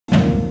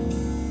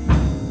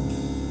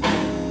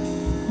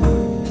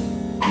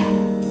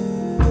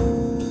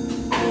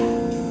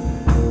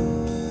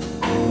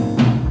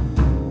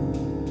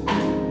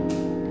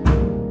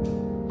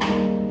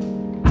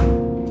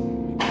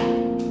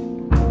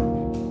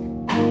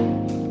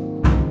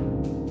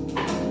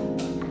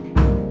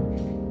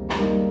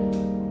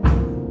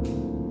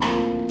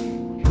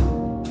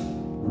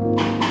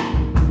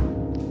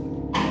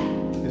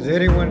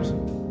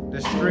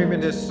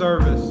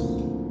service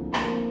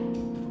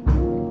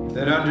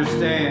that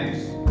understands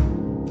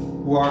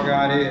who our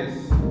God is.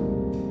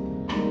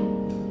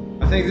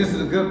 I think this is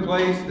a good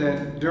place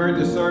that during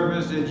the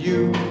service that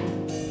you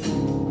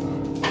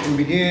can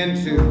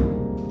begin to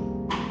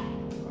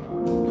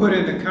put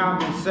in the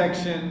comment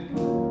section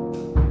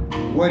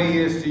what he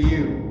is to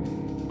you.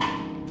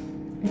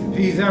 If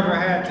he's ever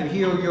had to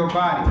heal your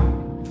body,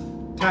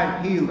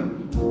 type healer.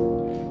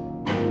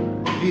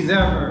 If he's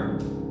ever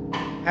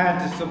had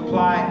to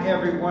supply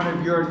every one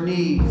of your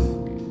needs,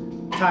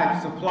 type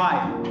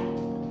supplier.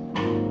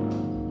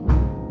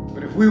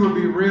 But if we would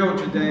be real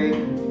today,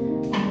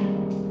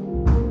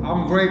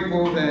 I'm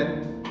grateful that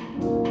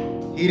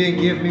he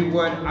didn't give me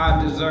what I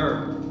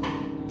deserve.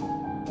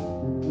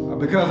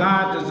 Because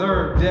I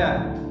deserve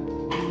death.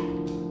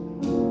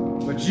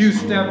 But you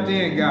stepped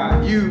in,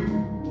 God. You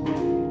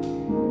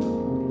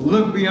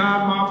looked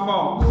beyond my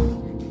faults.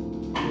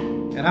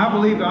 And I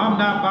believe that I'm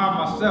not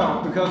by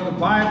myself, because the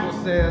Bible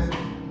says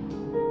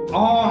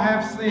all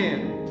have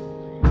sinned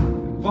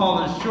and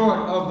fallen short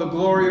of the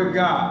glory of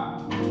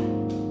God.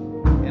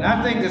 And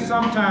I think that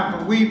sometimes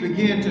when we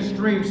begin to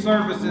stream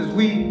services,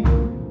 we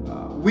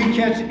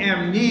catch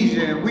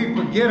amnesia and we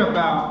forget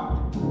about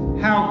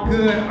how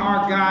good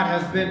our God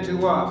has been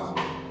to us.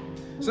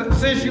 So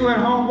since you're at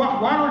home,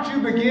 why don't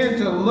you begin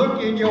to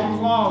look in your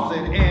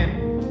closet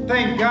and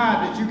thank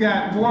God that you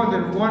got more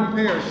than one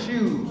pair of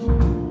shoes?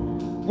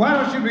 Why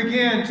don't you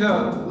begin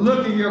to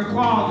look in your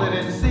closet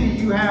and see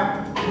you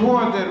have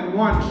more than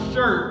one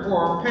shirt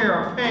or a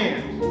pair of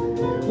pants?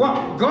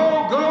 Well,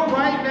 go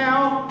right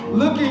now,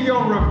 look in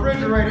your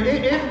refrigerator.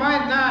 It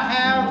might not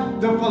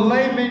have the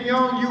filet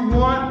mignon you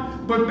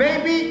want, but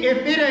baby, if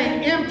it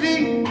ain't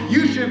empty,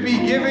 you should be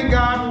giving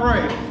God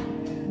praise.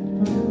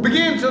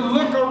 Begin to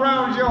look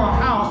around your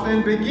house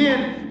and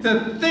begin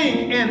to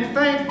think and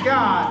thank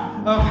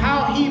God of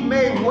how he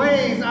made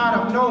ways out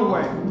of no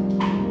way.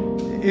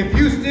 If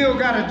you still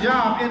got a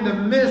job in the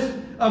midst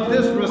of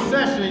this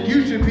recession,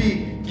 you should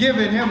be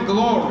giving him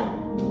glory.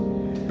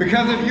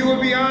 Because if you would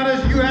be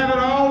honest, you haven't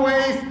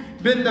always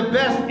been the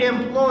best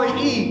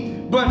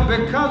employee, but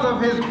because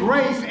of his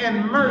grace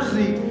and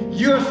mercy,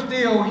 you're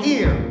still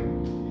here.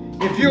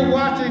 If you're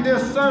watching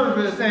this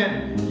service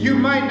and you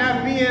might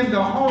not be in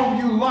the home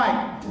you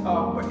like,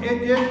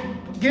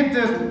 get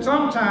this,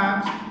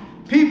 sometimes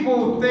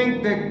people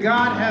think that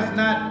God has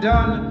not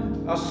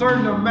done a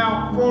certain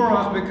amount for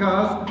us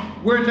because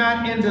we're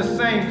not in the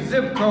same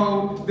zip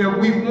code that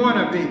we want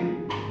to be.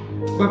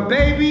 But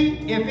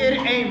baby, if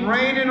it ain't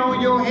raining on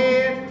your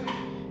head,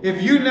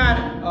 if you're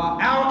not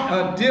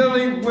out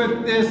dealing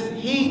with this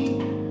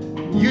heat,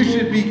 you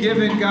should be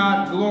giving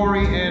God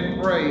glory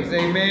and praise.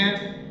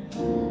 Amen.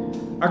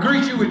 I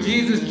greet you with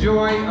Jesus'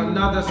 joy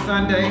another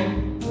Sunday.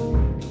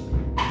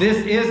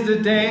 This is the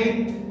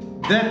day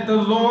that the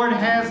Lord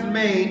has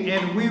made,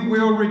 and we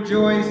will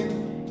rejoice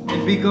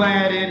and be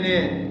glad in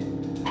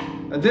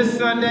it. This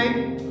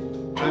Sunday,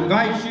 I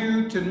invite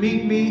you to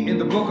meet me in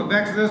the book of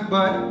Exodus,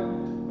 but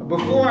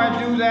before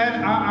I do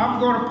that, I'm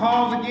going to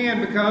pause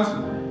again because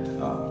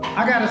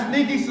I got a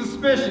sneaky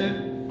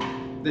suspicion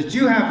that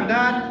you have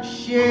not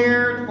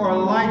shared or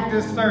liked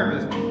this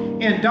service.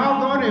 And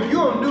doggone it, if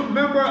you're a new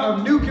member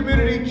of New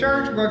Community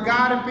Church where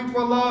God and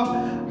people love,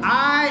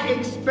 I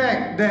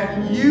expect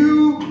that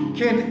you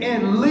can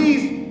at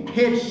least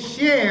hit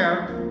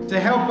share to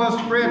help us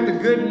spread the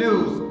good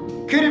news.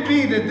 Could it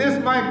be that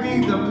this might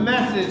be the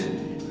message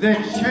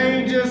that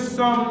changes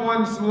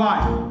someone's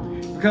life?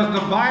 Because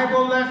the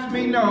Bible lets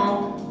me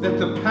know that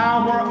the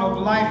power of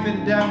life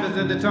and death is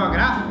in the tongue.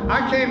 And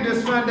I came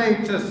this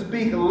Sunday to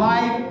speak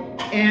life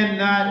and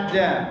not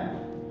death.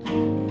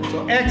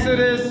 So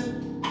Exodus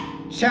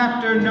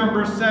chapter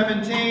number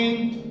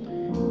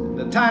 17.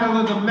 The title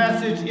of the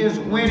message is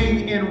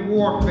Winning in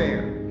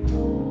Warfare.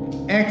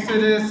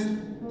 Exodus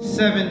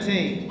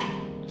 17.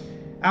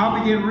 I'll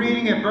begin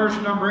reading at verse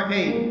number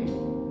 8.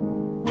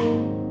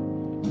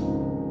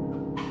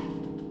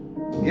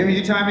 Giving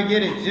you time to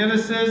get it.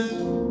 Genesis,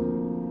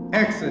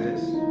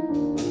 Exodus.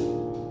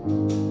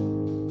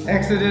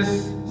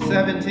 Exodus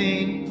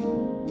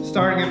 17,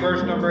 starting at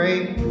verse number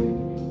 8.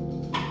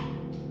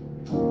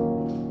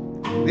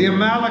 The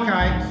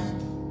Amalekites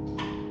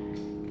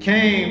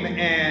came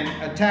and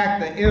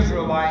attacked the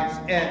Israelites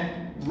at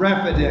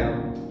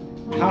Rephidim.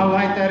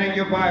 Highlight that in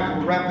your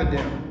Bible,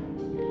 Rephidim.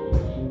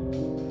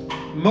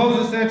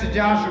 Moses said to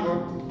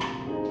Joshua,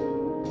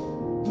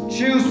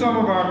 choose some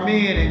of our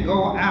men and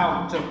go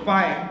out to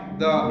fight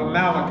the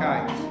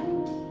Amalekites.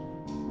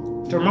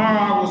 Tomorrow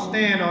I will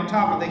stand on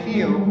top of the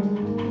hill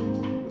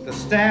with the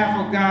staff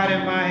of God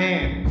in my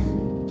hands.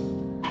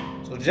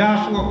 So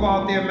Joshua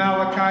fought the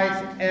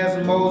Amalekites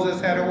as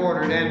Moses had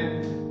ordered,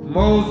 and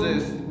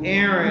Moses,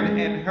 Aaron,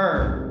 and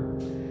Hur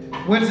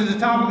went to the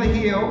top of the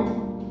hill.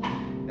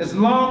 As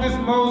long as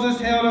Moses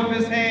held up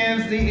his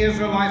hands, the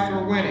Israelites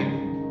were winning.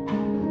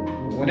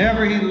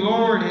 Whenever he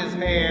lowered his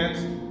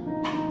hands,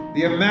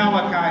 the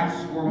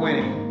Amalekites were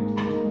winning.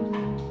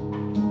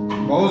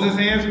 Moses'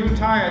 hands grew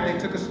tired. They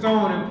took a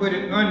stone and put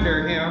it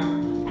under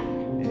him,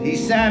 and he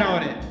sat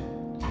on it.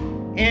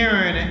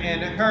 Aaron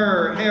and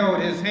Hur held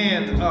his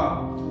hands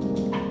up,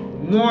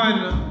 one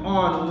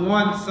on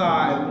one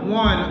side,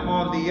 one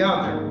on the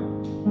other,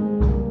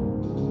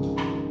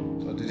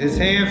 so that his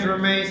hands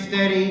remained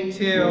steady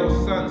till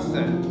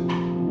sunset.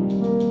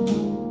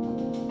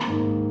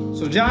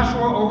 So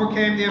Joshua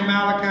overcame the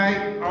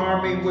Amalekite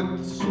army with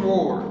the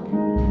sword.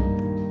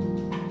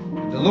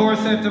 The Lord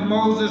said to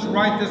Moses,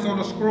 "Write this on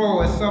a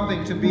scroll as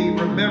something to be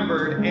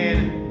remembered,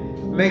 and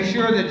make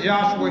sure that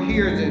Joshua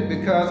hears it,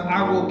 because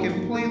I will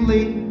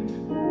completely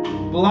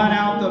blot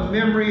out the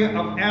memory of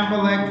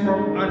Amalek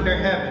from under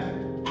heaven."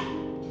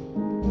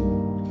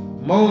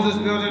 Moses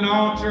built an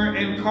altar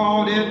and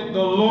called it,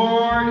 "The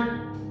Lord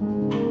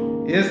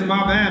is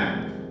my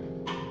banner."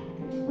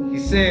 He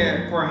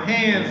said, "For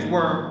hands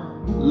were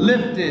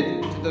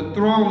lifted to the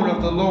throne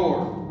of the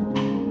Lord.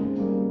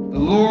 The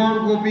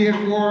Lord will be at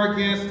war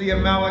against the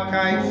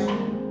Amalekites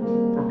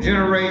from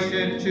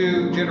generation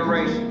to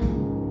generation."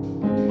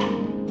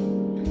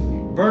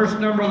 Verse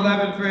number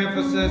 11 for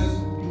emphasis.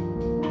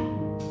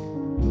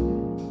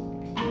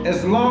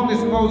 As long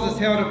as Moses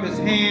held up his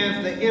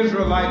hands, the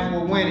Israelites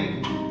were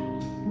winning.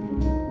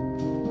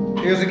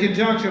 Here's a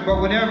conjunction,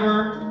 but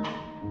whenever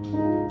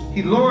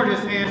he lowered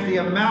his hands, the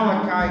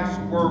Amalekites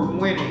were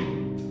winning.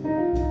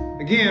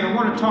 Again, I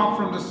want to talk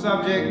from the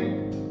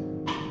subject,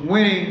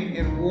 winning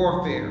in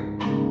warfare.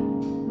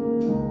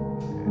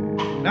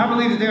 And I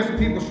believe that there's some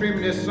people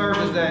streaming this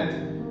service that,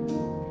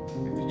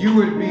 if you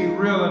would be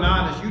real and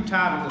honest, you're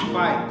tired of the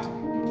fight.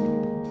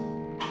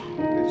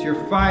 That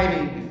you're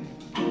fighting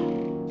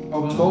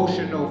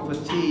emotional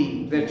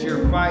fatigue, that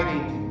you're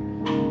fighting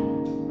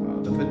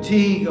the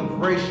fatigue of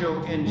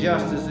racial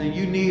injustice, and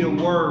you need a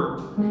word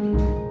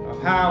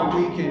of how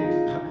we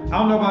can, I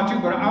don't know about you,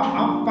 but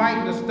I'm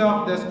fighting the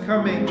stuff that's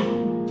coming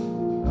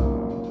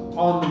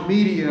on the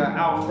media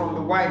out from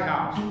the White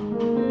House.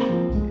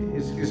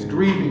 It's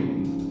grieving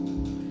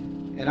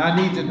me. And I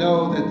need to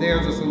know that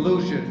there's a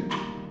solution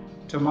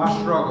to my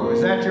struggle.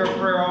 Is that your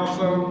prayer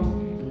also?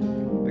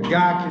 That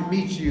God can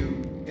meet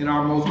you in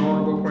our most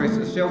vulnerable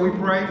places. Shall we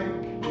pray?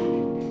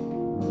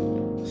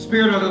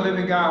 Spirit of the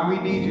living God, we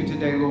need you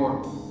today,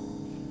 Lord.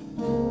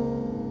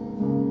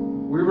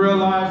 We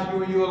realize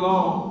you and you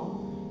alone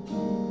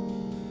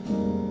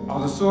are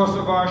the source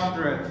of our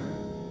strength.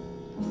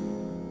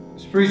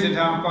 It's preaching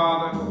time,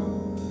 Father.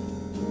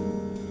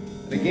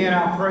 And again,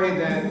 I pray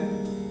that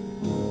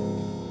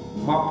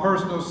my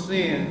personal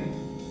sin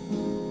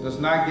does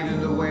not get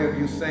in the way of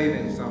you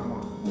saving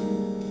someone.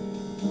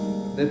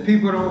 That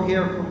people don't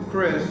hear from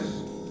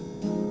Chris,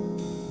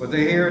 but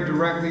they hear it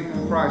directly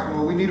from Christ.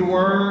 Lord, we need a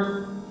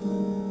word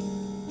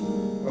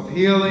of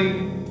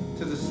healing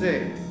to the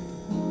sick.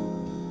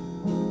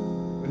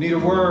 We need a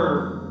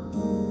word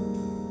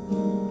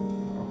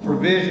of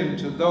provision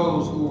to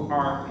those who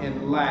are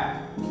in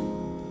lack.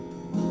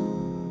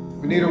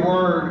 We need a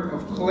word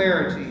of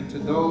clarity to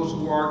those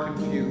who are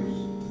confused.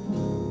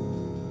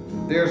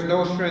 There's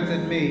no strength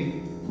in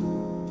me,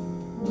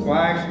 so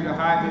I ask you to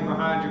hide me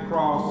behind your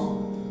cross,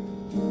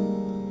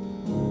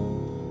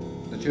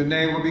 that your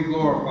name will be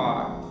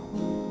glorified,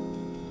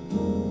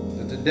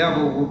 that the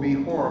devil will be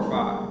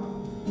horrified.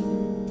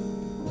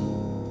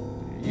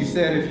 You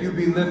said if you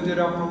be lifted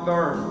up from the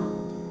earth,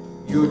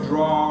 you'll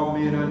draw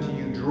men unto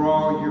you,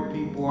 draw your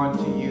people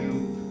unto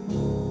you.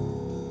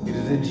 It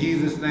is in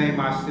Jesus' name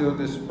I seal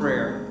this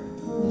prayer.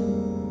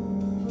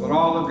 But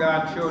all of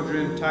God's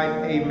children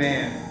type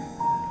amen.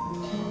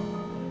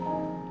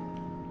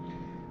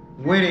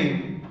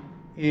 Winning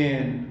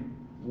in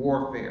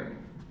warfare.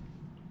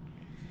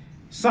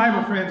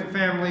 Cyber friends and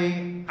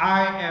family,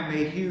 I am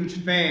a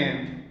huge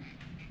fan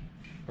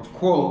of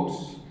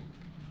quotes.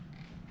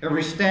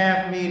 Every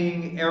staff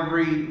meeting,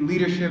 every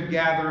leadership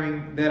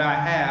gathering that I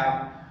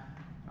have,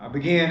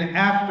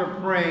 after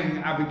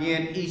praying, I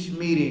begin each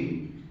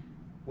meeting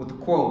with a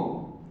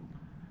quote.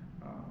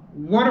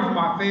 One of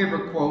my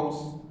favorite quotes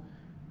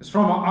is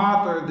from an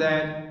author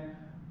that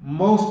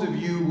most of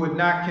you would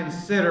not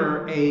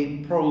consider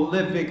a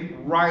prolific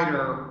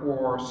writer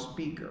or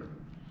speaker.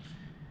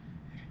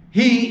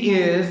 He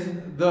is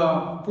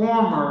the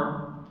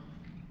former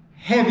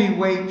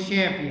heavyweight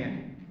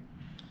champion.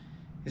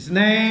 His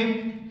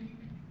name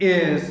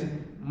is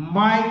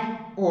Mike,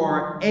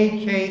 or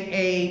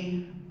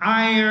AKA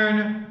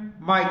Iron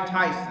Mike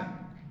Tyson.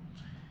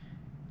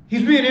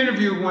 He's being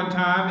interviewed one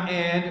time,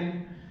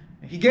 and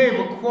he gave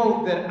a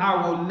quote that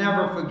I will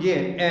never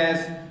forget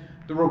as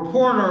the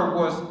reporter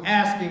was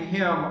asking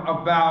him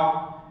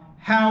about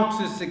how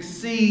to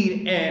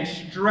succeed and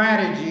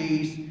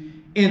strategies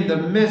in the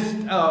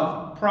midst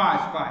of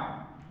prize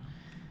fighting.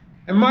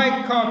 And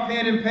Mike caught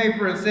pen and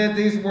paper and said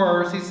these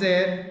words. He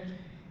said,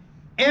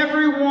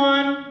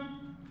 "Everyone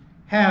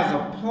has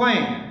a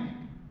plan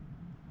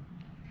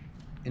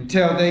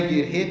until they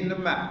get hit in the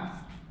mouth."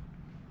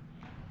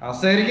 I'll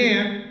say it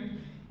again.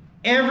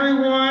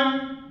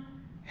 Everyone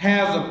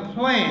has a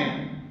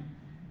plan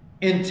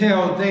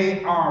until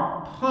they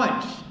are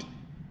punched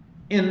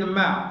in the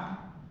mouth.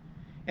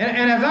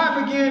 And as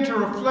I began to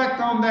reflect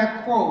on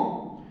that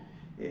quote,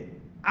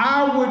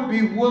 I would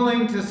be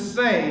willing to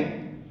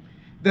say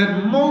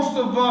that most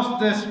of us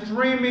that's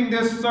streaming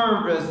this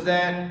service,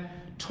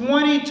 that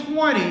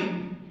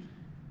 2020,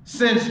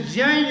 since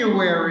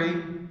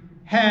January,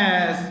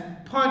 has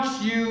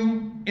punched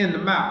you in the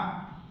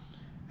mouth.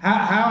 How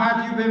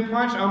have you been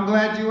punched? I'm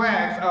glad you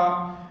asked.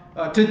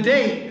 To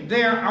date,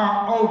 there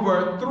are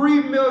over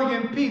 3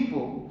 million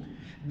people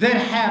that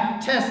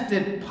have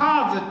tested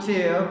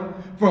positive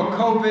for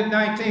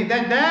COVID-19.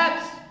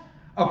 That's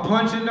a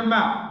punch in the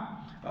mouth.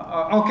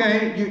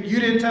 Okay, you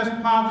didn't test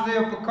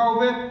positive for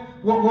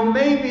COVID? Well,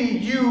 maybe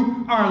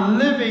you are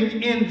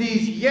living in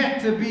these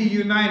yet-to-be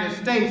United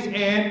States,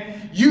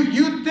 and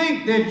you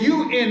think that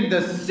you in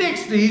the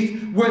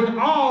 60s with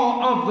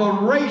all of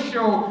the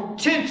racial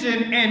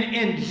tension and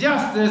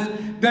injustice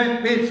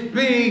that it's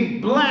being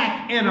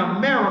black in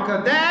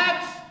America.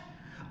 That's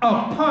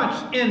a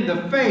punch in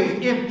the face.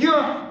 If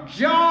you're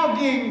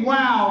jogging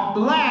while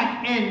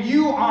black and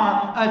you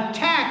are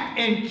attacked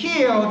and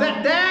killed,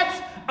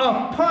 that's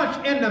a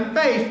punch in the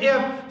face.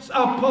 If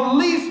a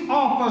police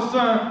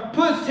officer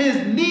puts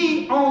his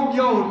knee on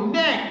your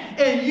neck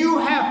and you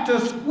have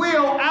to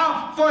squeal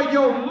out for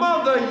your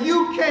mother,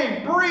 you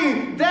can't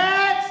breathe,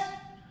 that's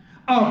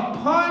a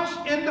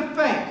punch in the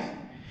face.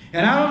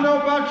 And I don't know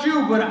about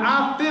you, but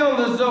I feel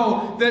as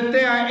though that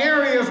there are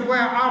areas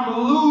where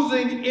I'm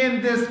losing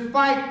in this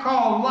fight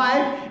called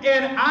life,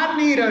 and I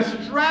need a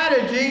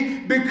strategy,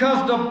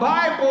 because the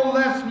Bible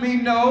lets me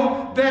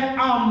know that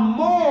I'm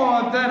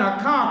more than a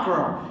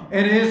conqueror.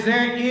 And is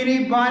there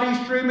anybody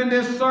streaming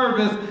this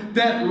service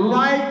that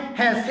life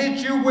has hit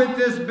you with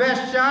this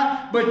best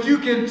shot, but you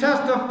can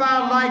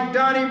testify like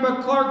Donnie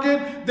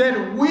McClurkin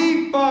that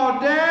we fall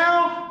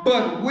down,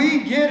 but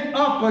we get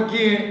up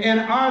again? And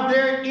are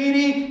there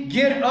any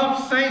get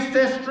up saints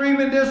that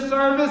streaming this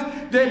service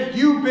that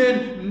you've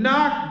been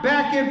knocked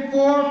back and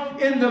forth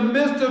in the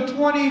midst of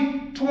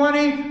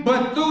 2020,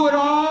 but through it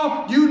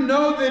all, you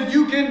know that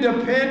you can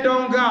depend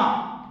on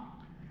God?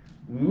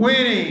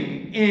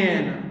 Winning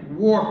in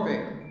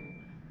warfare.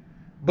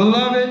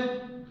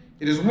 Beloved,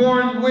 it is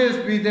Warren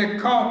Wisby that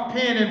caught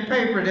pen and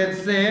paper that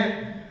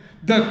said,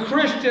 the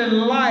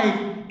Christian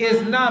life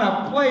is not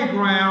a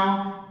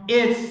playground,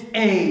 it's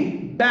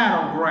a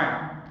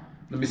battleground.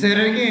 Let me say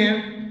that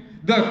again.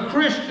 The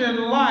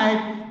Christian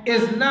life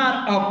is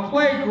not a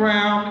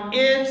playground,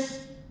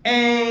 it's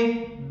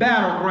a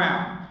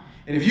battleground.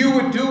 And if you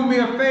would do me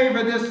a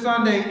favor this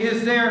Sunday,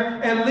 is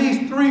there at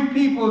least 3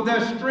 people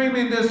that's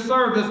streaming this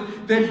service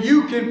that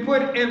you can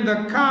put in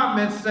the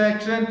comment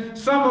section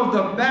some of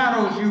the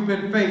battles you've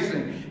been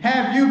facing?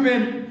 Have you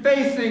been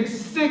facing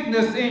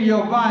sickness in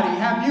your body?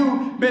 Have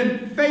you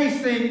been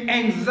facing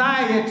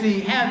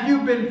anxiety? Have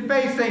you been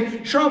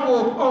facing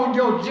trouble on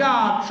your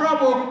job,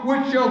 trouble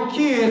with your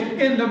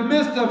kids in the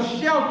midst of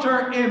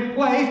shelter in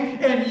place,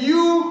 and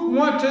you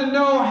want to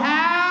know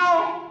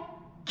how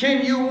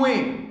can you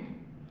win?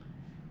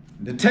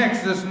 The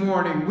text this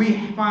morning, we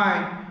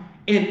find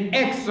an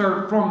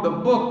excerpt from the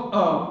book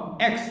of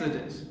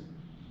Exodus.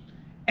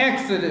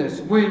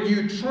 Exodus, when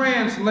you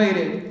translate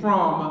it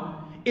from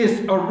its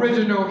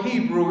original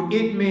Hebrew,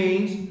 it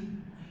means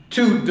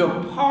to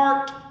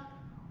depart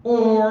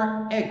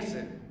or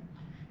exit.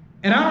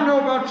 And I don't know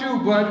about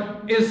you,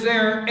 but is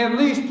there at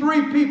least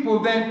 3 people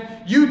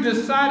that you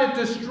decided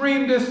to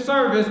stream this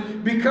service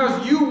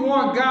because you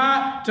want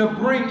God to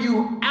bring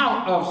you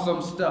out of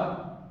some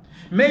stuff?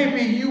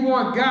 Maybe you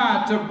want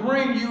God to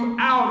bring you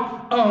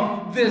out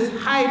of this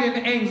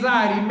heightened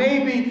anxiety.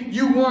 Maybe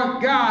you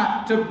want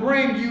God to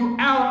bring you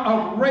out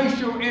of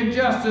racial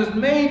injustice.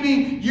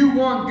 Maybe you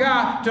want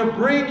God to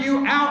bring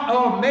you out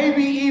of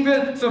maybe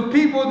even some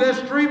people that's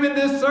streaming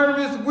this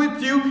service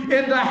with you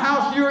in the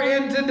house you're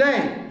in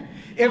today.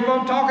 If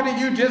I'm talking to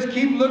you, just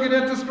keep looking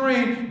at the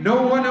screen.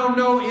 No one will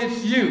know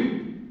it's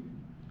you.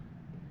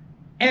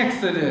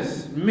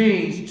 Exodus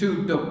means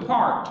to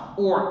depart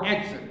or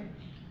exit.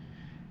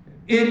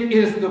 It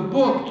is the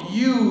book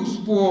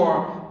used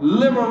for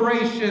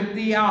liberation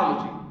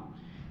theology.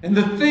 And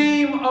the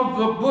theme of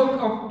the book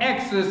of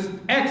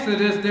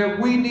Exodus that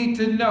we need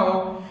to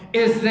know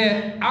is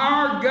that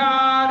our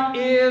God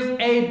is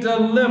a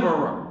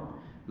deliverer.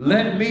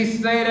 Let me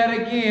say that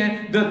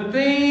again. The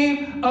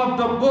theme of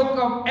the book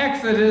of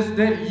Exodus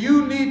that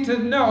you need to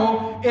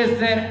know is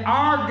that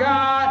our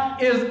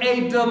God is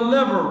a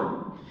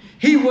deliverer.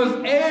 He was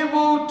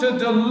able to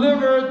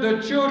deliver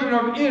the children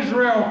of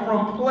Israel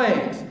from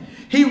plagues.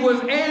 He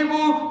was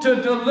able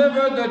to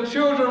deliver the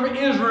children of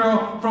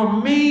Israel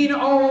from mean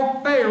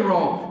old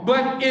Pharaoh.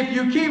 But if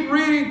you keep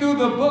reading through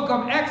the book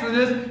of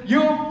Exodus,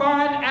 you'll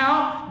find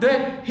out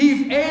that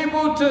he's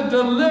able to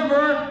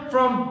deliver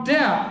from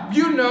death.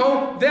 You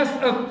know, there's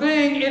a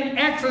thing in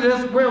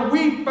Exodus where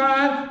we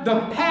find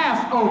the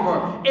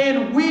Passover.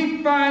 And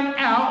we find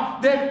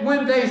out that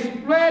when they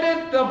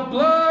spreaded the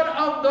blood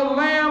of the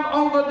lamb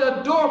over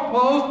the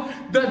doorpost,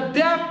 the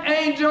death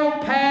angel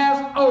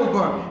passed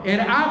over.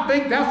 And I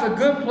think that's a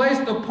good place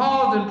to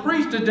pause and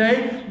preach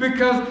today,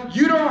 because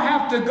you don't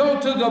have to go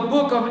to the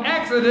book of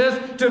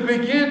Exodus to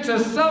begin to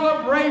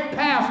celebrate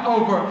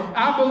Passover.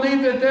 I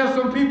believe that there's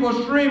some people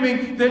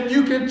streaming that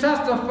you can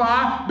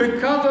testify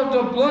because of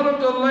the blood of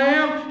the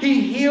Lamb,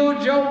 He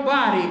healed your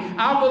body.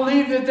 I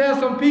believe that there's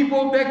some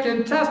people that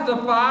can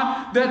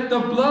testify that the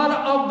blood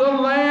of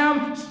the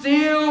Lamb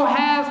still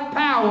has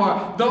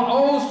power. The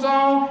old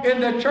song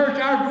in the church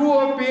I grew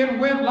up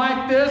in went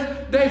like this.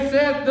 They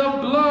said the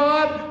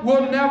blood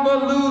will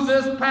never lose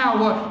its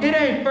power. It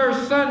ain't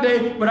First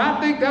Sunday, but I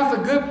think that's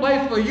a good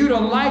place for you to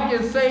like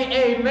and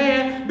say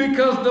amen,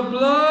 because the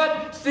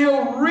blood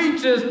still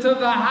reaches to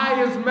the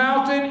highest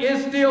mountain.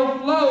 It still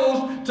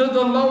flows to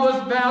the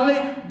lowest valley.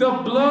 The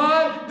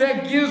blood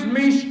that gives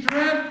me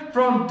strength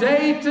from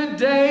day to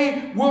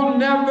day will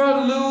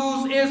never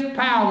lose its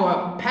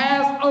power.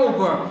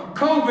 Passover.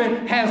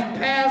 COVID has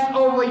passed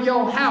over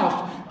your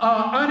house.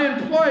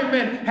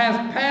 Unemployment has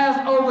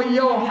passed over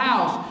your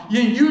house.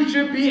 You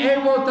should be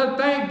able to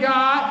thank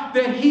God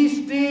that He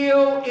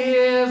still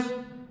is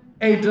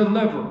a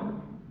deliverer.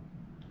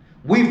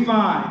 We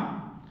find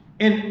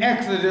in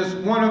Exodus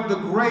one of the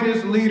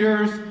greatest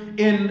leaders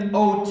in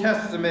Old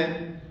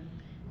Testament.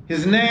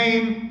 His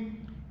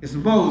name is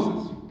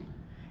Moses.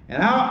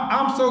 And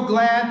I'm so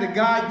glad that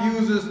God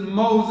uses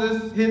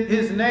Moses.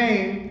 His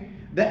name,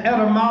 the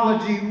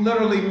etymology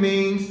literally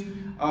means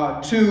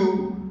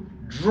to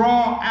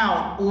draw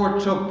out or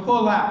to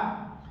pull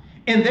out.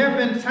 And there have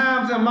been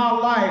times in my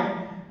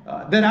life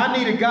that I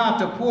needed God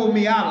to pull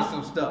me out of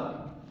some stuff.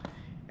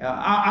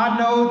 I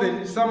know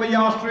that some of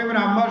y'all streaming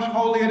are much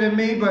holier than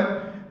me,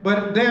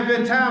 but there have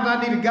been times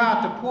I needed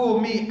God to pull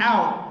me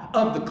out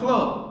of the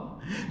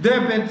club. There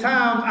have been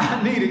times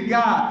I needed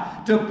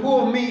God to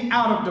pull me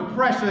out of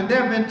depression.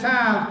 There have been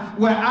times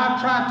where I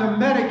tried to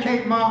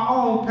medicate my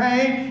own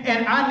pain,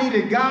 and I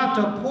needed God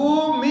to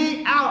pull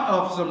me out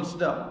of some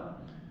stuff.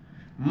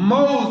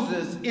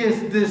 Moses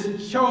is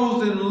this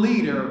chosen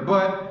leader,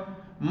 but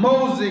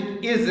Moses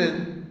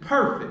isn't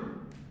perfect.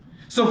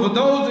 So for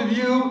those of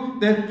you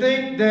that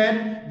think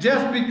that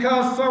just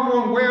because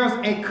someone wears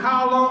a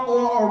collar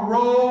or a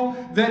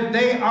robe that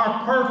they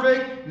are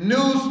perfect,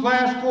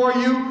 newsflash for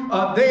you,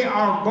 they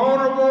are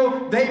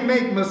vulnerable, they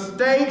make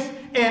mistakes.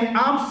 And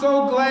I'm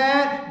so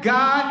glad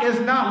God is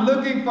not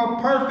looking for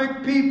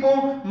perfect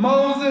people.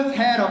 Moses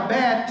had a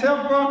bad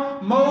temper.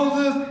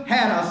 Moses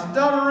had a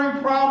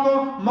stuttering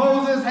problem.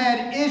 Moses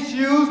had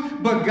issues,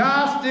 but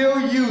God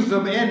still used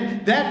them.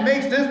 And that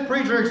makes this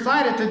preacher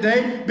excited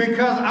today,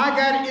 because I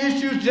got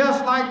issues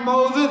just like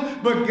Moses,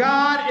 but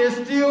God is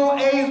still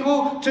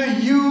able to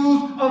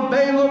use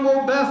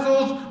available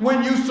vessels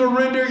when you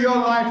surrender your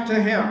life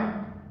to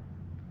Him.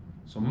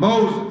 So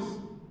Moses,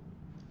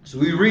 so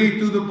we read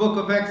through the book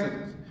of Exodus.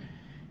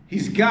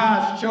 He's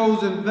God's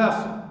chosen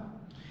vessel.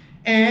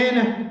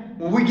 And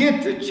when we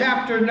get to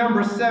chapter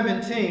number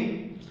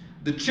 17,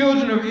 the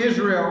children of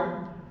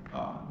Israel,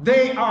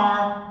 they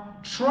are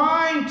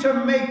trying to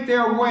make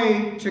their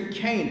way to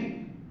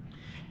Canaan.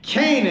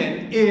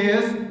 Canaan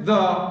is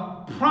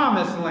the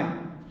promised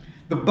land.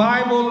 The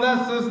Bible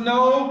lets us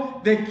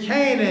know that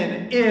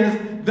Canaan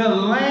is the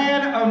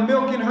land of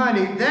milk and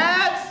honey.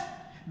 That's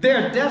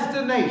their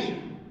destination.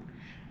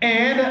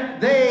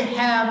 And they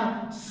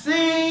have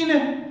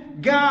seen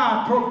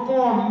God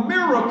perform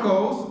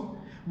miracles,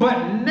 but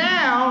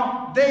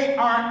now they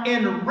are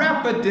in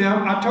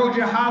Rephidim. I told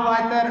you to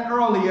highlight that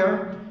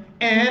earlier.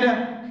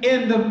 And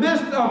in the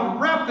midst of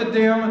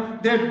Rephidim,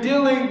 they're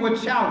dealing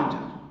with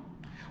challenges.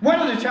 One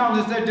of the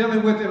challenges they're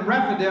dealing with in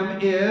Rephidim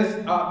is,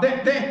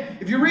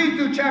 if you read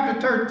through chapter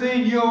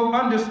 13, you'll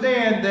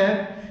understand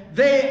that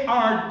they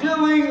are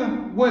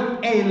dealing with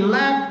a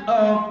lack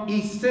of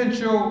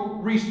essential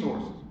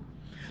resources.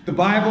 The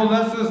Bible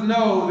lets us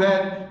know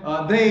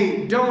that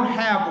they don't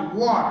have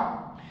water.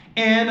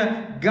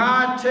 And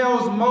God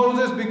tells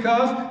Moses,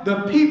 because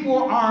the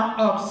people are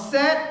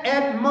upset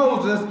at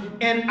Moses,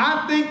 and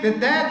I think that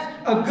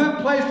that's a good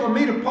place for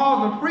me to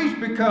pause and preach,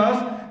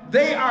 because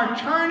they are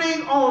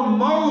turning on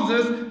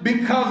Moses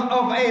because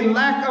of a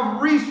lack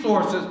of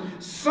resources.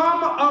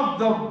 Some of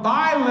the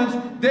violence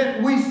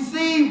that we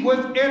see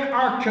within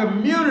our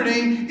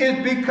community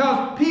is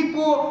because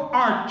people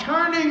are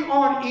turning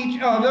on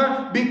each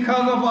other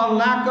because of a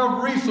lack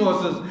of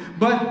resources.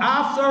 But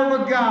I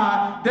serve a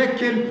God that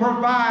can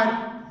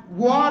provide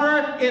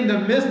water in the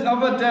midst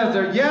of a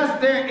desert. Yes,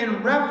 they're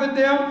in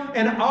Rephidim,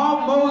 and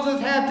all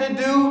Moses had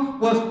to do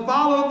was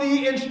follow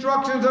the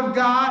instructions of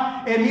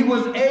God, and he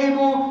was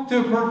able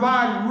to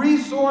provide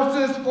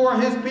resources for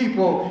his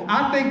people.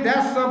 I think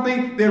that's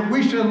something that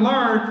we should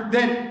learn,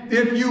 that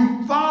if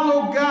you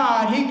follow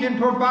God, he can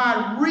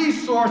provide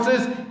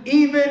resources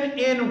even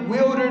in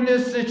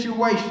wilderness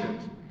situations.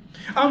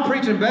 I'm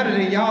preaching better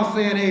than y'all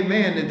saying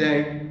amen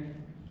today.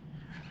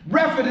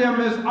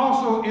 Rephidim is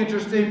also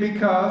interesting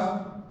because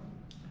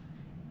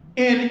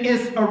in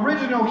its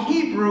original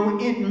Hebrew,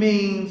 it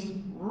means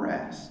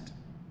rest.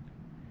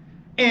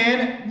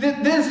 And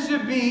this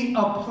should be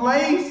a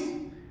place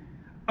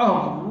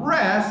of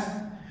rest,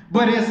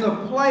 but it's a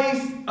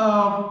place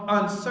of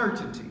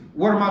uncertainty.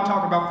 What am I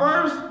talking about?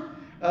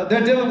 First,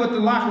 they're dealing with the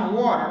lack of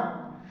water.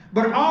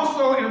 But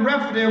also in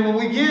Rephidim, when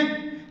we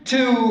get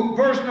to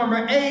verse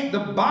number 8, the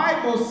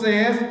Bible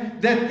says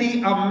that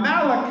the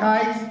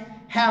Amalekites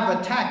have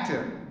attacked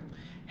him.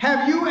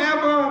 Have you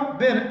ever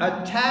been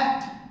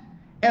attacked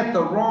at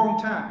the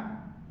wrong time?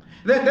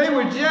 That they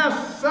were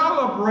just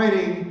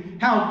celebrating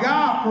how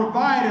God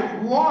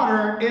provided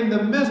water in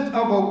the midst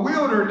of a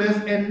wilderness,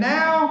 and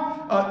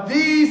now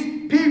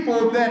these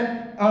people that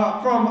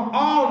from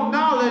all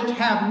knowledge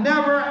have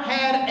never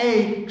had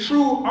a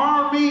true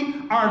army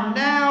are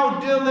now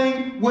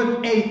dealing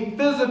with a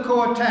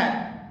physical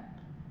attack.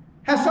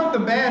 Has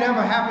something bad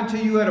ever happened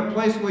to you at a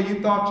place where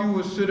you thought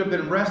you should have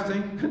been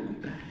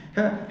resting?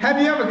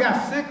 Have you ever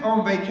got sick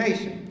on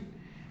vacation?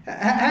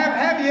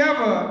 Have you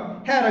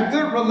ever had a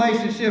good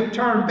relationship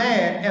turn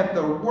bad at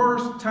the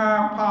worst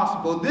time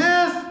possible?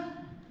 This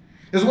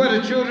is where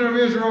the children of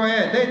Israel are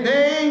at.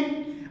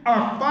 They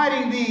are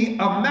fighting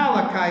the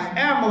Amalekites.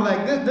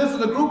 Amalek, this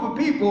is a group of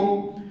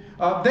people.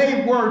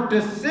 They were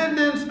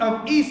descendants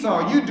of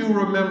Esau. You do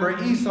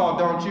remember Esau,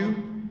 don't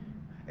you?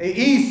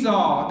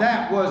 Esau,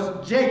 that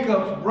was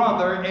Jacob's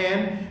brother,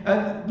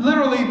 and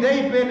literally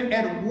they've been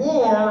at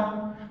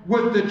war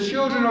with the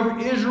children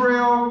of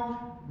Israel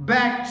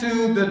back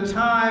to the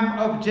time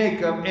of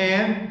Jacob,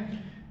 and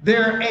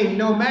they're a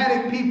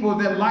nomadic people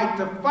that like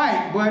to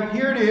fight, but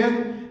here it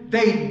is,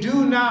 they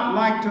do not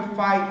like to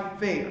fight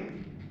fair.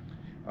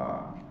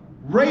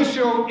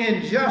 Racial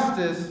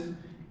injustice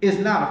is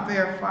not a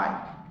fair fight.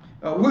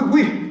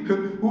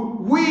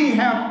 We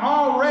have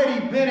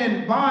already been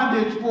in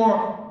bondage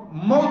for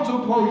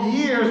multiple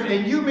years,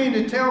 and you mean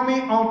to tell me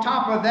on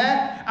top of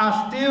that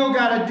I still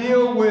got to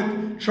deal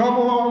with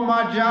trouble on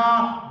my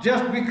job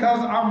just because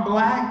I'm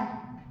black?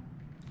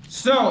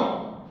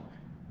 So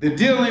they're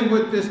dealing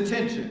with this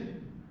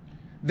tension.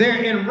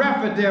 They're in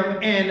Rephidim,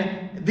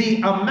 and the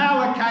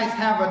Amalekites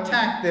have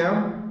attacked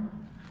them.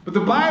 But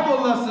the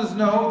Bible lets us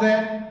know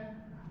that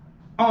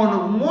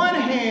on one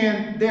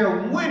hand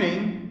they're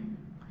winning,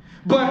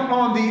 but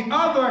on the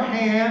other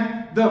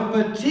hand the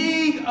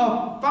fatigue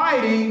of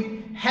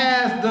fighting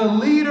has the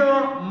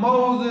leader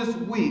Moses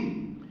weak.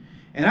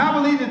 And I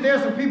believe that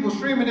there's some people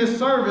streaming this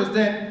service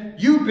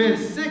that you've been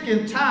sick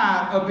and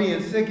tired of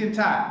being sick and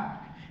tired.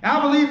 And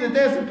I believe that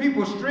there's some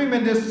people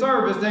streaming this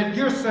service that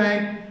you're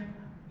saying,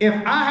 if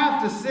I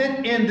have to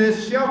sit in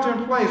this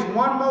sheltered place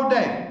one more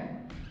day,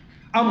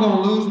 I'm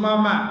going to lose my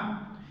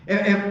mind.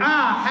 If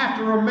I have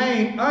to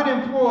remain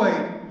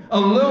unemployed a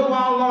little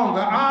while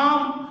longer,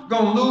 I'm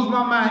going to lose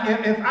my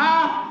mind. If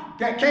I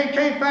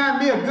can't find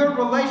me a good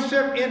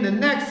relationship in the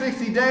next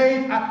 60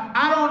 days,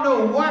 I don't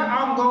know what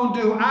I'm going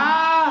to do.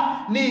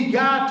 I need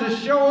God to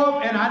show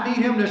up, and I need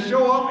him to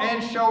show up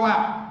and show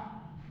out.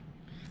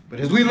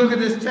 But as we look at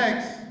this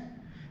text,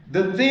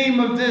 the theme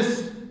of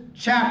this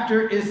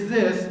chapter is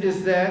this,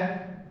 is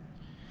that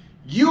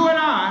you and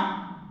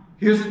I,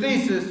 here's the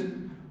thesis,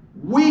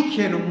 we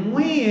can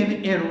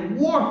win in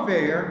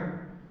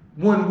warfare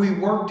when we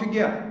work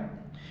together.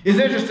 It's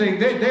interesting,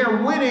 they're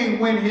winning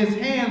when his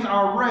hands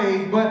are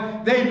raised,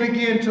 but they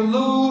begin to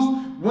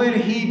lose when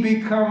he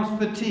becomes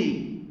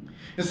fatigued.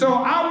 And so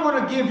I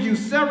want to give you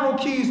several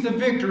keys to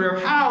victory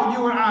of how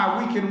you and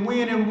I, we can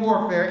win in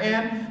warfare.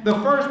 And the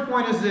first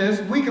point is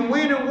this: we can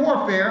win in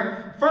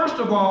warfare, first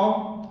of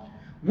all,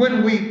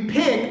 when we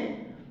pick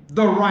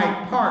the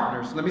right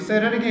partners. Let me say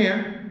that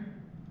again.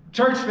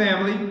 Church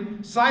family,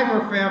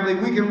 cyber family,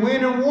 we can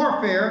win in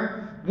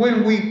warfare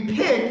when we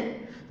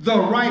pick the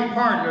right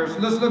partners.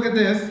 Let's look at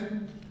this.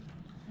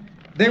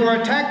 They were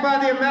attacked by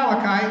the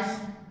Amalekites.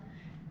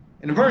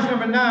 In verse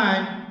number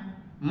 9,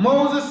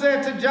 Moses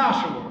said to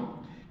Joshua,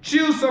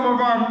 choose some of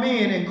our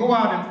men and go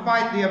out and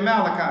fight the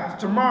Amalekites.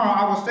 Tomorrow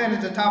I will stand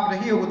at the top of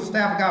the hill with the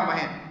staff of God in my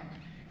hand.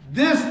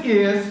 This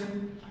is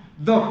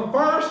the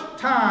first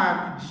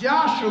time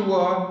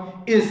Joshua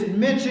is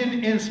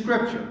mentioned in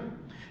Scripture.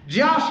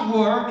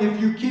 Joshua,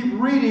 if you keep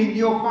reading,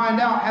 you'll find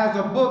out, has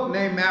a book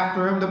named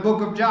after him, the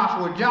book of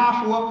Joshua.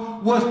 Joshua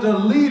was the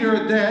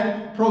leader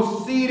that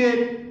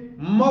preceded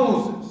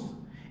Moses.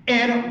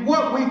 And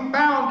what we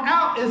found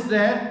out is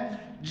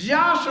that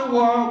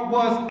Joshua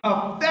was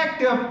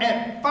effective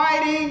at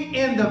fighting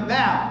in the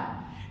valley.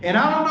 And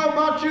I don't know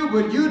about you,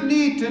 but you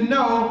need to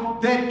know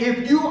that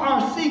if you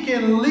are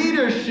seeking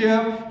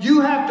leadership, you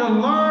have to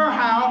learn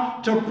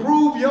how to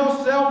prove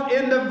yourself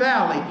in the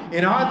valley.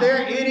 And are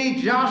there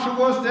any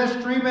Joshuas that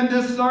stream in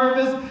this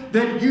service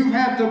that you've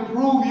had to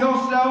prove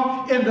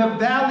yourself in the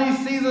valley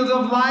seasons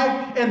of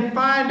life and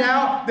find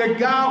out that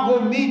God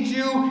will meet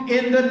you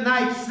in the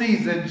night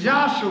season?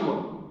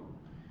 Joshua,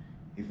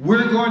 if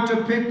we're going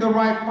to pick the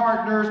right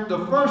partners,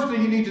 the first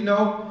thing you need to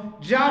know,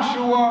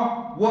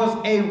 Joshua was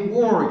a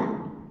warrior.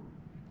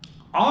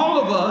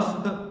 All of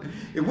us,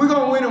 if we're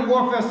going to win in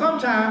warfare,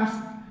 sometimes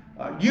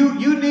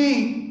you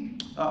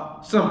need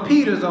some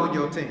Peters on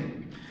your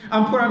team.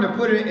 I'm trying to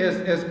put it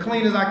as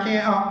clean as I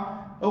can.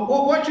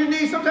 What you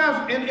need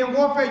sometimes in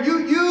warfare,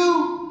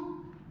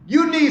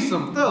 you need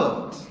some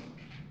thugs.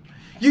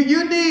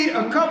 You need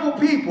a couple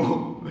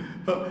people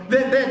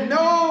that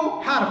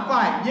know how to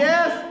fight.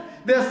 Yes,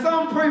 There's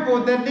some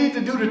people that need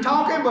to do the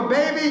talking, but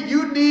baby,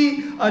 you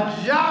need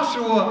a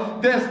Joshua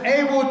that's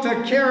able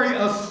to carry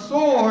a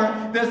sword,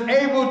 that's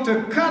able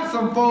to cut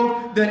some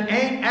folk that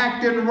ain't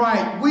acting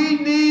right. We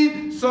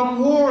need some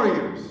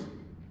warriors.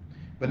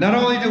 But not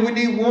only do we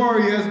need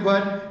warriors,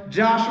 but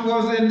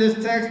Joshua's in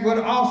this text, but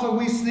also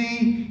we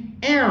see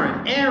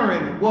Aaron.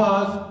 Aaron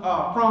was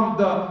from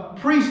the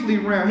priestly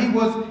realm. He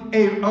was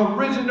an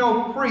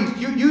original priest.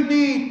 You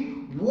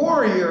need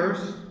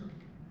warriors,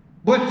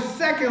 but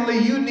secondly,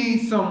 you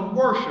need some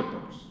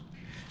worshipers.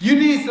 You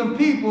need some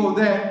people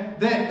that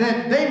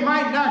they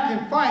might not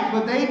can fight,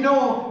 but they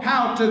know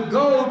how to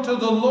go to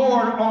the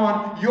Lord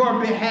on your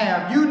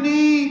behalf. You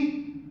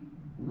need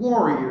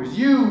warriors.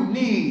 You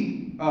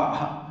need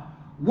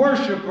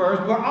worshipers,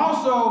 but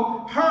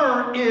also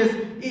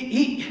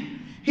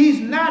he's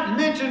not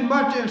mentioned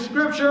much in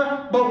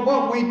Scripture, but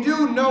what we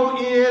do know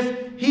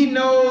is he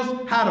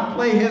knows how to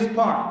play his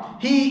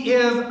part. He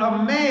is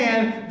a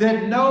man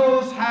that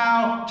knows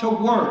how to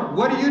work.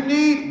 What do you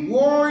need?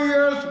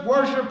 Warriors,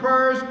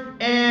 worshipers,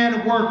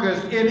 and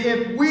workers. And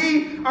if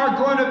we are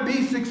going to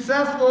be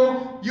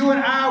successful, you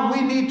and I,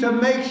 we need to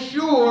make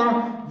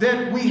sure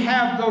that we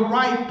have the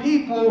right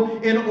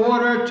people in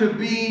order to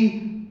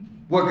be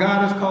what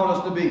God has called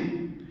us to be.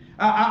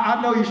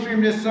 I know you stream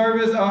this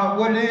service.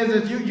 What it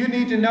is you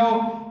need to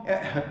know.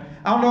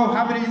 I don't know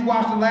how many of you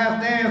watched The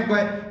Last Dance,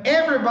 but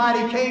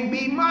everybody can't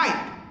be Mike.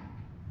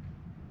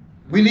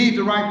 We need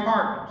the right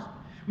partners.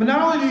 But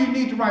not only do you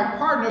need the right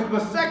partners,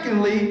 but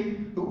secondly,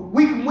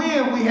 we can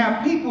win. We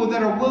have people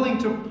that are willing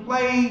to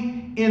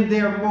play in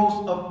their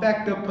most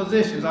effective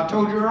positions. I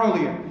told you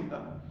earlier,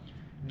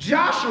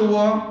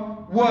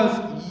 Joshua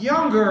was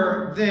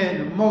younger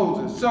than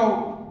Moses.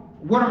 So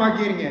what am I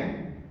getting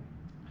at?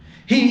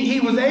 He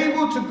was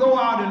able to go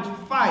out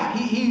and fight.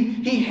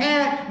 He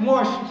had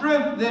more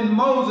strength than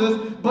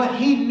Moses, but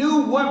he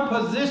knew what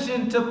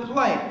position to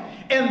play.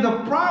 And the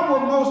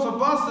problem with most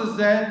of us is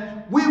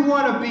that we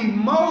want to be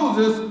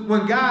Moses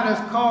when God has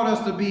called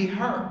us to be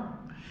her.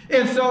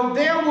 And so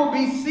there will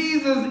be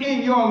seasons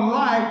in your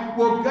life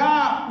where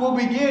God will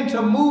begin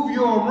to move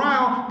you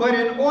around, but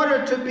in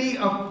order to be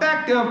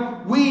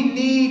effective, we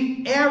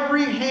need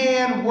every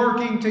hand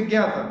working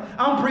together.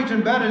 I'm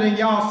preaching better than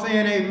y'all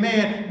saying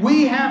amen.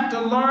 We have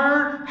to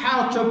learn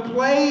how to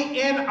play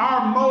in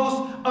our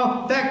most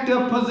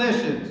effective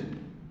positions.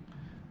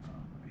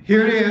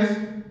 Here it is.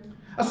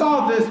 I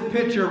saw this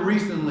picture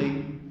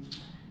recently,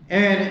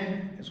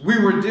 and as we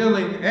were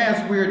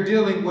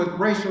dealing with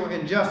racial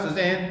injustice,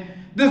 and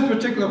this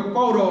particular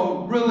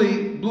photo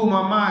really blew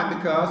my mind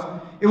because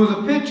it was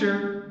a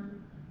picture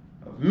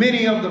of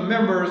many of the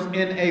members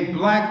in a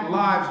Black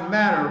Lives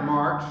Matter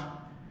march.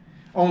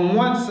 On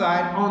one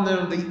side, on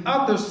the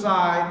other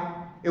side,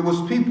 it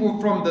was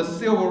people from the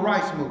Civil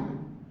Rights Movement.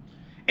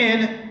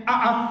 And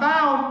I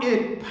found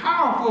it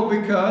powerful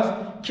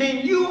because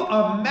can you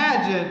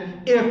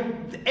imagine if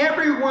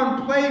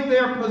everyone played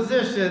their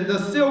position, the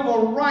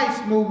Civil Rights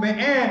Movement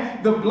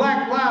and the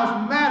Black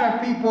Lives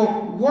Matter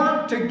people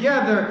work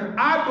together?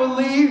 I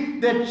believe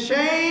that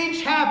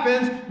change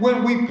happens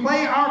when we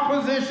play our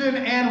position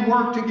and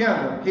work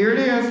together. Here it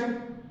is.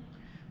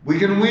 We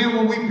can win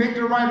when we pick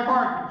the right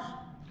partners.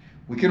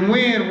 We can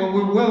win when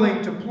we're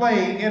willing to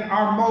play in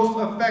our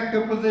most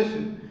effective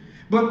position.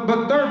 But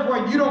third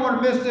point, you don't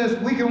want to miss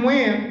this. We can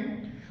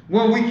win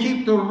when we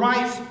keep the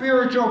right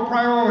spiritual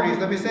priorities.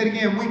 Let me say it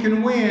again. We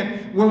can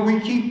win when we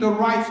keep the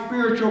right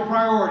spiritual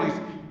priorities.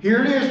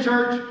 Here it is,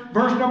 church.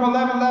 Verse number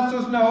 11 lets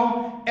us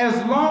know, as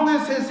long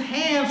as his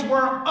hands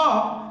were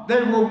up,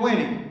 they were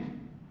winning.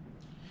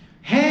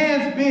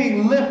 Hands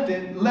being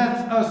lifted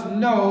lets us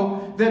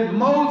know that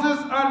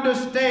Moses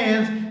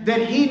understands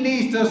that he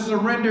needs to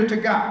surrender to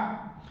God.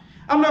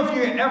 I don't know if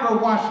you ever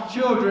watch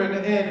children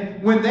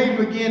and when they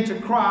begin to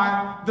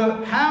cry,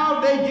 how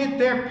they get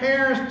their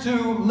parents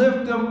to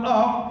lift them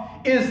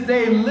up is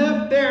they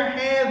lift their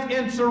hands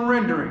in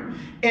surrendering.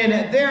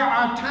 And there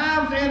are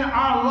times in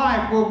our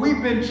life where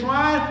we've been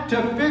trying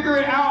to figure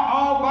it out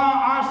all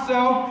by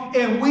ourselves,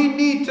 and we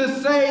need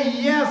to say,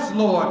 yes,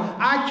 Lord,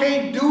 I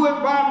can't do it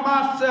by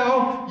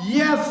myself.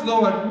 Yes,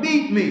 Lord,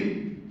 meet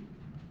me.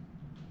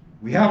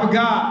 We have a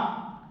God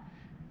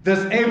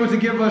that's able to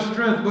give us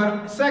strength.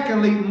 But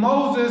secondly,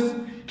 Moses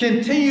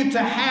continued to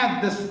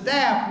have the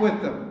staff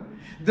with him.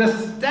 The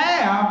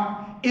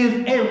staff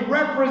is a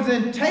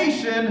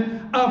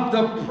representation of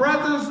the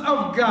presence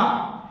of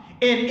God.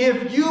 And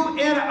if you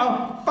in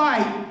a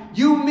fight,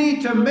 you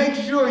need to make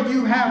sure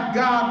you have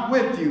God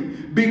with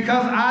you.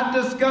 Because I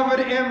discovered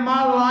in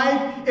my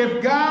life,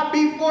 if God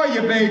be for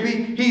you,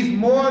 baby, he's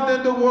more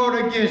than the world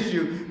against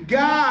you.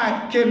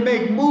 God can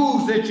make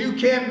moves that you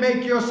can't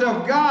make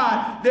yourself.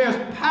 God, there's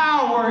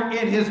power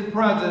in his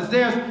presence.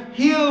 There's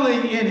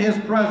healing in his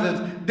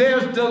presence.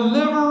 There's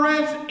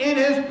deliverance in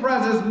his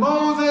presence.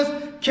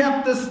 Moses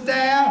kept the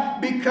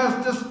staff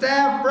because the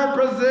staff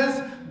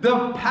represents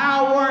the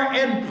power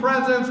and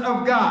presence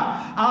of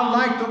God. I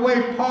like the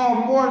way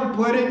Paul Morton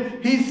put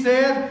it. He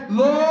said,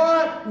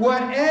 Lord,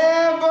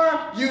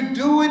 whatever you're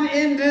doing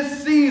in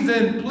this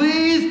season,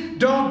 please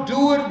don't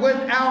do it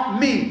without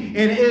me.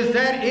 And is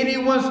that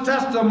anyone's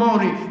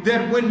testimony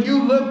that when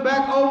you look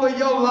back over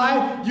your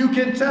life, you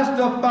can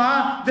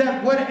testify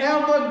that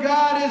whatever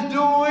God is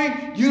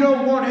doing, you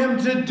don't want him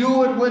to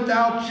do it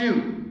without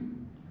you.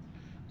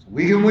 So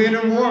we can win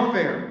in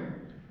warfare.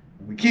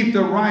 We keep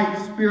the right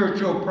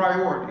spiritual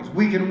priorities.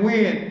 We can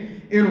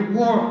win in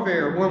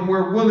warfare when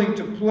we're willing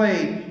to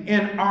play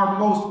in our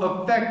most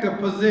effective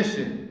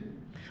position.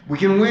 We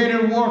can win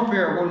in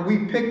warfare when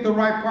we pick the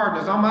right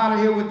partners. I'm out of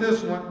here with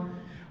this one.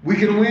 We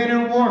can win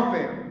in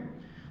warfare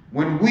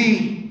when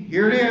we,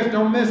 here it is,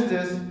 don't miss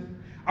this,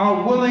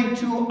 are willing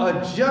to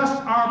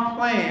adjust our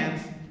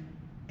plans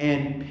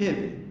and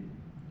pivot.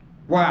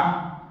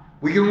 Wow.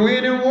 We can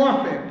win in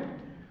warfare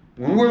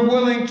when we're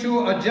willing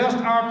to adjust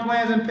our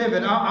plans and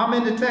pivot. I'm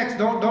in the text.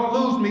 Don't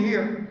lose me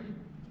here.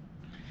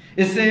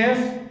 It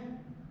says,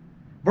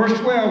 verse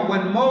 12,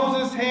 when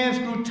Moses' hands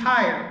grew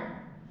tired,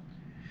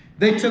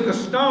 they took a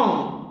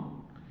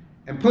stone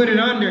and put it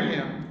under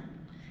him,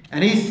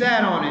 and he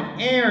sat on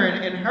it.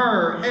 Aaron and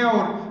Hur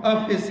held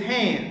up his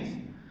hands,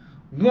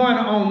 one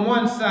on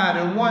one side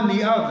and one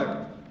the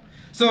other,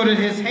 so that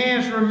his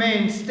hands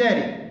remained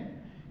steady.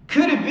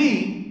 Could it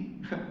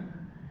be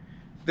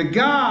that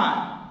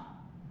God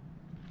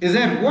is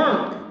at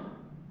work,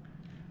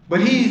 but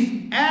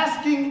he's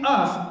asking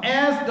us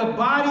as the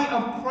body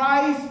of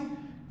Christ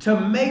to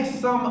make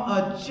some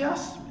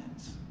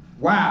adjustments?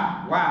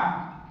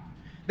 Wow.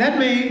 That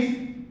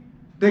means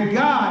that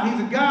God,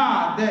 he's a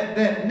God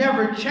that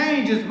never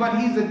changes, but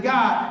he's a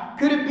God.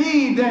 Could it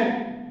be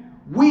that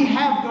we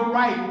have the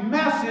right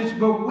message,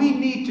 but we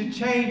need to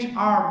change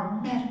our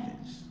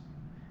methods?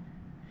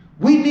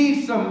 We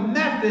need some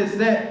methods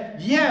that,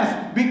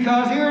 yes,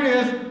 because here it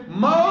is,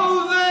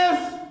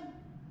 Moses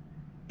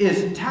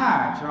is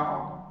tired,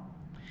 y'all.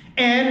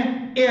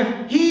 And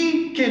if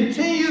he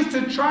continues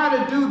to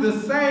try to do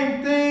the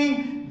same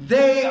thing,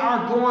 they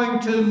are going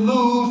to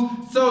lose.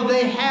 So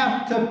they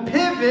have to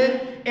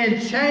pivot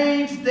and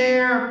change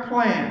their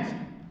plans.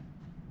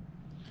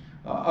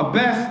 A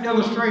best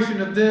illustration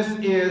of this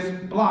is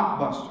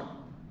Blockbuster.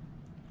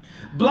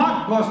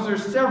 Blockbuster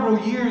several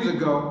years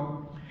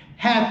ago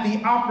had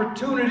the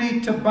opportunity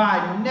to buy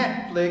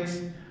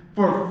Netflix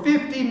for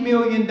 $50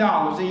 million.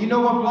 And you know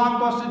what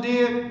Blockbuster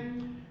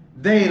did?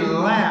 They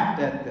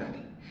laughed at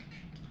them.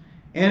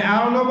 And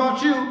I don't know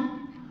about you,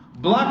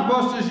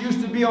 Blockbusters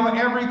used to be on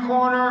every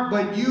corner,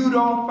 but you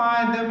don't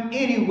find them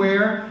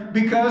anywhere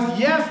because,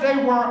 yes,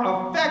 they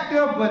were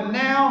effective, but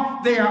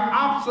now they are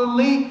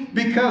obsolete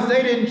because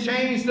they didn't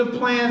change the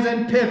plans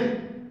and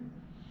pivot.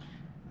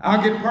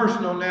 I'll get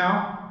personal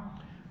now.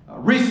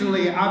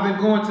 Recently, I've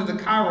been going to the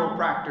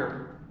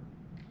chiropractor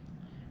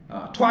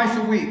twice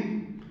a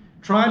week,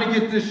 trying to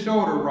get this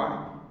shoulder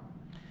right.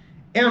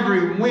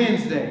 Every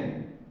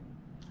Wednesday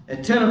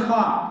at 10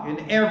 o'clock and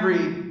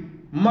every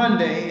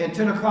Monday at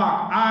 10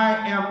 o'clock, I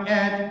am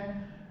at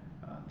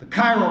the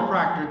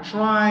chiropractor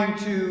trying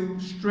to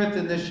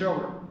strengthen this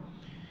shoulder.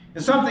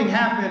 And something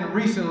happened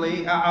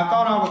recently. I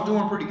thought I was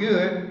doing pretty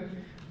good.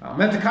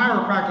 I'm at the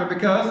chiropractor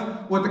because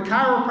what the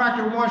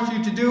chiropractor wants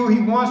you to do, he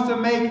wants to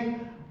make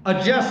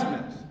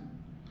adjustments.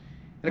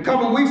 And a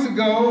couple of weeks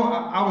ago,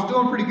 I was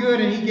doing pretty good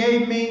and he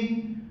gave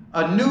me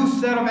a new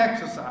set of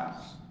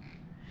exercises.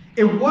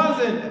 He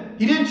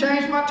didn't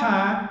change my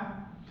time.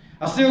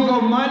 I still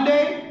go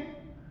Monday.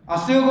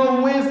 I still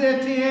go Wednesday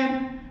at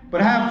 10, but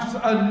I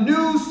have a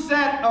new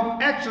set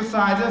of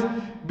exercises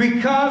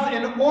because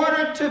in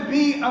order to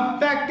be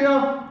effective,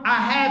 I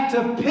had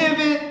to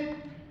pivot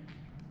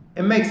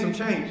and make some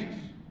changes.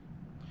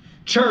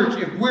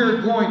 Church, if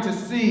we're going to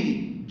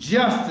see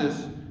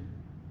justice,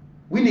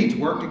 we need to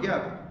work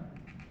together.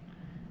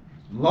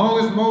 As long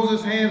as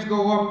Moses' hands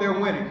go up, they're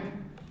winning.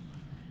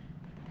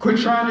 Quit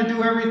trying to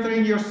do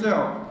everything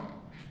yourself.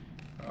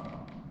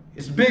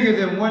 It's bigger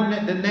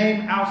than the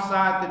name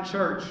outside the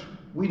church.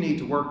 We need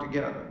to work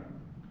together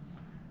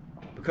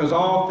because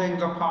all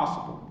things are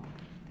possible.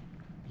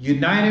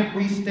 United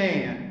we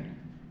stand,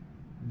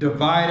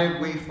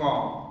 divided we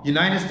fall.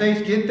 United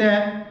States, get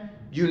that?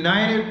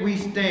 United we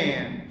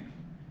stand,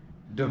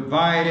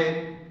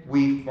 divided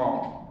we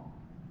fall.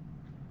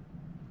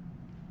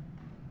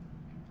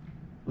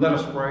 Let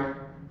us pray.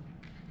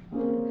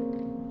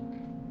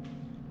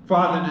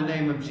 Father, in the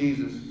name of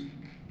Jesus,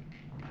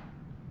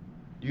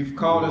 you've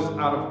called us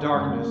out of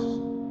darkness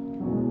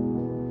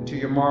into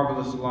your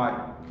marvelous light.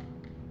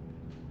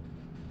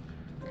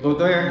 Lord,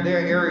 there are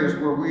areas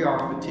where we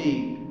are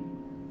fatigued.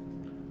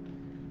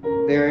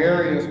 There are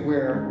areas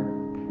where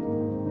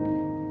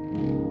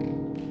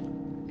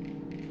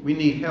we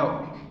need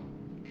help.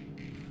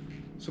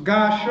 So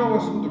God, show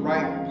us who the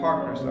right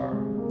partners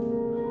are.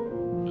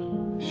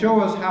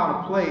 Show us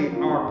how to play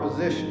our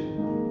position.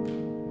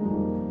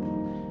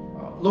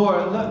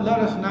 Lord, let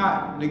us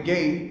not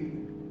negate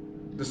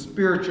the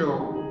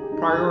spiritual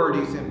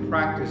priorities and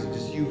practice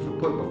that you've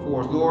put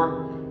before us.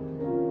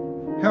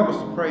 Lord, help us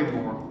to pray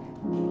more.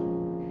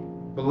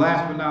 But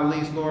last but not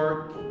least,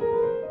 Lord,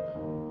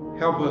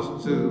 help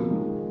us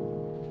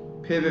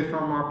to pivot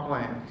from our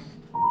plans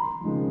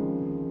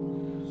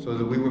so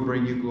that we would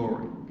bring you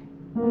glory.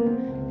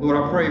 Lord,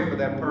 I pray for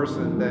that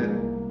person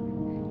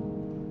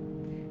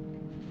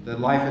that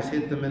life has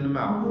hit them in the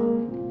mouth.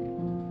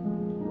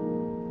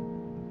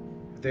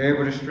 If they're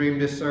able to stream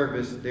this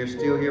service, they're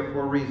still here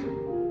for a reason.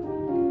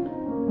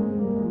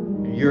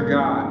 And you're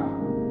God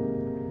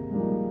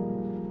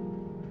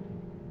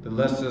that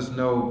lets us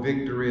know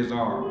victory is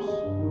ours.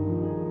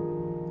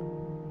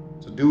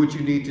 So do what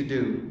you need to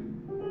do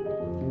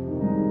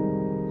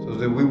so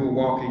that we will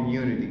walk in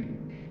unity.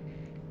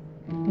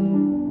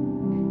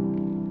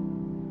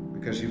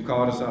 Because you've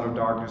called us out of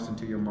darkness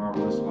into your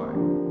marvelous light.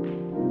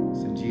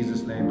 It's in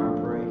Jesus' name I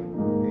pray.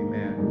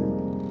 Amen.